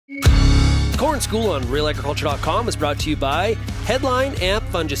Corn School on RealAgriculture.com is brought to you by Headline Amp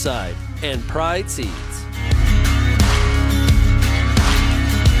Fungicide and Pride Seeds.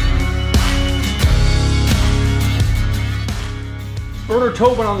 Bernard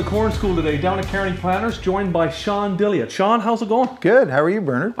Tobin on the Corn School today, down at Kearney Planners, joined by Sean Dilliot. Sean, how's it going? Good. How are you,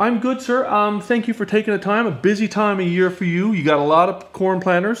 Bernard? I'm good, sir. Thank you for taking the time. A busy time of year for you. You got a lot of corn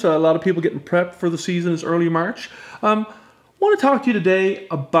planters, a lot of people getting prepped for the season. It's early March. I want to talk to you today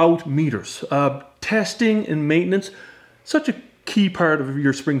about meters. Testing and maintenance, such a key part of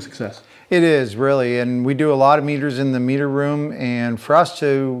your spring success. It is, really, and we do a lot of meters in the meter room, and for us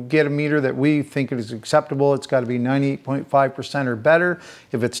to get a meter that we think is acceptable, it's got to be 98.5% or better.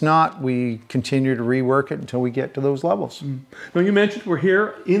 If it's not, we continue to rework it until we get to those levels. Now, you mentioned we're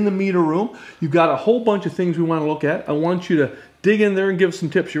here in the meter room. You've got a whole bunch of things we want to look at. I want you to dig in there and give us some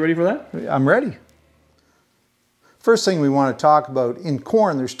tips. You ready for that? I'm ready. First thing we want to talk about, in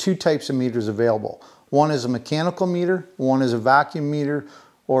corn, there's two types of meters available. One is a mechanical meter, one is a vacuum meter,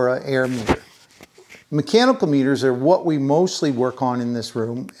 or an air meter. Mechanical meters are what we mostly work on in this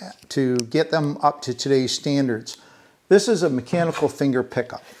room to get them up to today's standards. This is a mechanical finger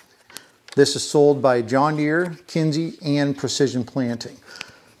pickup. This is sold by John Deere, Kinsey, and Precision Planting.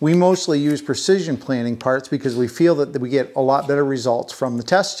 We mostly use Precision Planting parts because we feel that we get a lot better results from the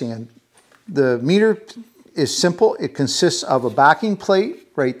test stand. The meter is simple. It consists of a backing plate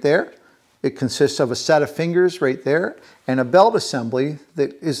right there. It consists of a set of fingers right there and a belt assembly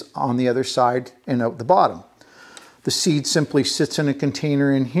that is on the other side and out the bottom. The seed simply sits in a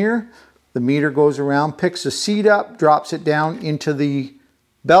container in here. The meter goes around, picks the seed up, drops it down into the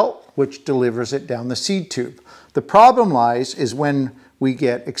belt, which delivers it down the seed tube. The problem lies is when we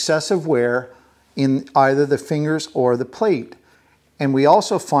get excessive wear in either the fingers or the plate. And we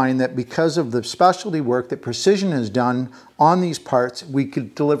also find that because of the specialty work that Precision has done on these parts, we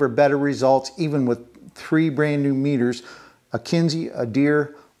could deliver better results even with 3 brand new meters, a Kinsey, a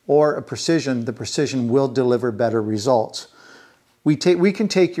Deere, or a Precision. The Precision will deliver better results. We can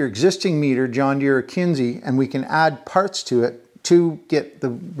take your existing meter, John Deere or Kinsey, and we can add parts to it to get the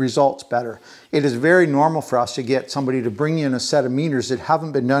results better. It is very normal for us to get somebody to bring in a set of meters that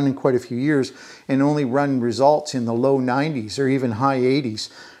haven't been done in quite a few years and only run results in the low 90s or even high 80s.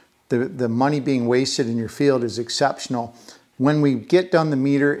 The money being wasted in your field is exceptional. When we get done the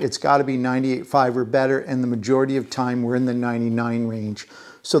meter, it's got to be 98.5 or better, and the majority of time we're in the 99 range.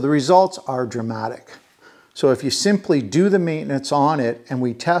 So the results are dramatic. So if you simply do the maintenance on it and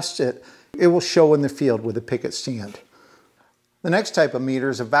we test it, it will show in the field with a picket stand. The next type of meter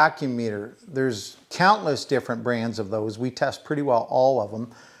is a vacuum meter. There's countless different brands of those. We test pretty well all of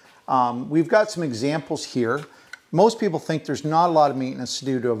them. We've got some examples here. Most people think there's not a lot of maintenance to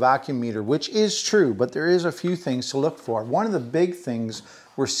do to a vacuum meter, which is true, but there is a few things to look for. One of the big things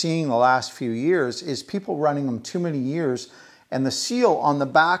we're seeing the last few years is people running them too many years and the seal on the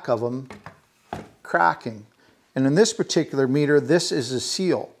back of them cracking. And in this particular meter, this is a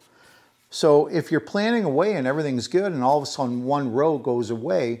seal. So if you're planning away and everything's good and all of a sudden one row goes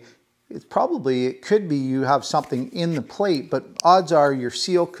away, it could be you have something in the plate, but odds are your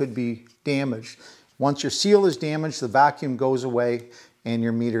seal could be damaged. Once your seal is damaged, the vacuum goes away and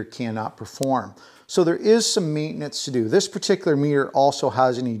your meter cannot perform. So there is some maintenance to do. This particular meter also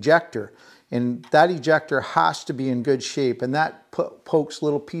has an ejector, and that ejector has to be in good shape, and that pokes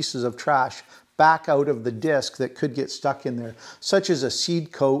little pieces of trash back out of the disc that could get stuck in there, such as a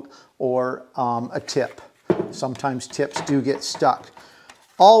seed coat or a tip. Sometimes tips do get stuck.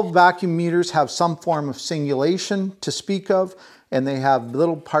 All vacuum meters have some form of singulation to speak of, and they have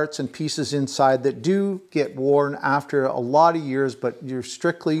little parts and pieces inside that do get worn after a lot of years, but you're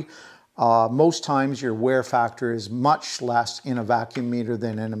strictly, most times your wear factor is much less in a vacuum meter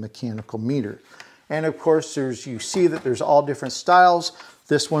than in a mechanical meter. And of course, you see that there's all different styles.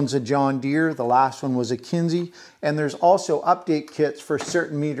 This one's a John Deere, the last one was a Kinsey, and there's also update kits for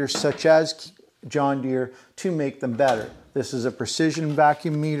certain meters such as John Deere to make them better. This is a Precision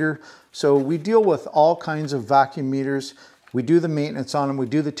vacuum meter, so we deal with all kinds of vacuum meters. We do the maintenance on them, we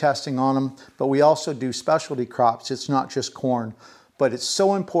do the testing on them, but we also do specialty crops. It's not just corn, but it's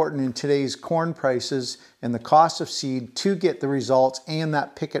so important in today's corn prices and the cost of seed to get the results and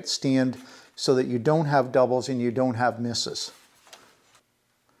that picket stand so that you don't have doubles and you don't have misses.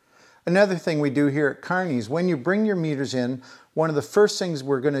 Another thing we do here at Kearney is when you bring your meters in, one of the first things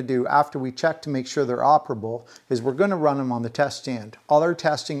we're going to do after we check to make sure they're operable is we're going to run them on the test stand. All our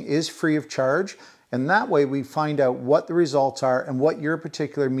testing is free of charge, and that way we find out what the results are and what your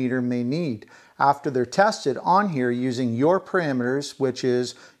particular meter may need. After they're tested on here using your parameters, which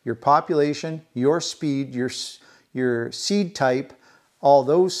is your population, your speed, your seed type, all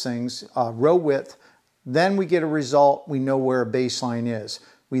those things, row width. Then we get a result, we know where a baseline is.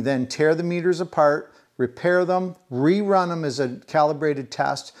 We then tear the meters apart, repair them, rerun them as a calibrated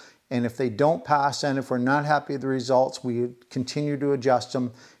test, and if they don't pass, and if we're not happy with the results, we continue to adjust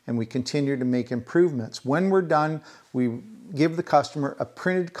them and we continue to make improvements. When we're done, we give the customer a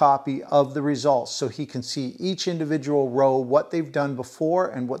printed copy of the results so he can see each individual row, what they've done before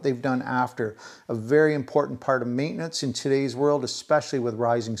and what they've done after. A very important part of maintenance in today's world, especially with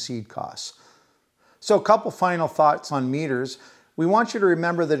rising seed costs. So a couple final thoughts on meters. We want you to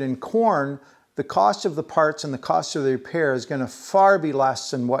remember that in corn, the cost of the parts and the cost of the repair is going to far be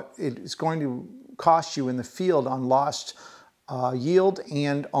less than what it is going to cost you in the field on lost yield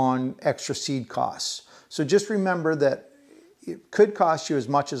and on extra seed costs. So just remember that it could cost you as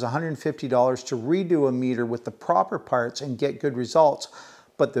much as $150 to redo a meter with the proper parts and get good results,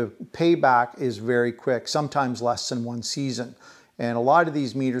 but the payback is very quick, sometimes less than 1 season. And a lot of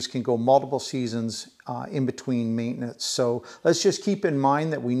these meters can go multiple seasons in between maintenance. So let's just keep in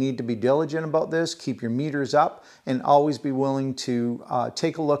mind that we need to be diligent about this, keep your meters up, and always be willing to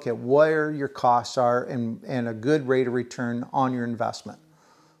take a look at where your costs are and a good rate of return on your investment.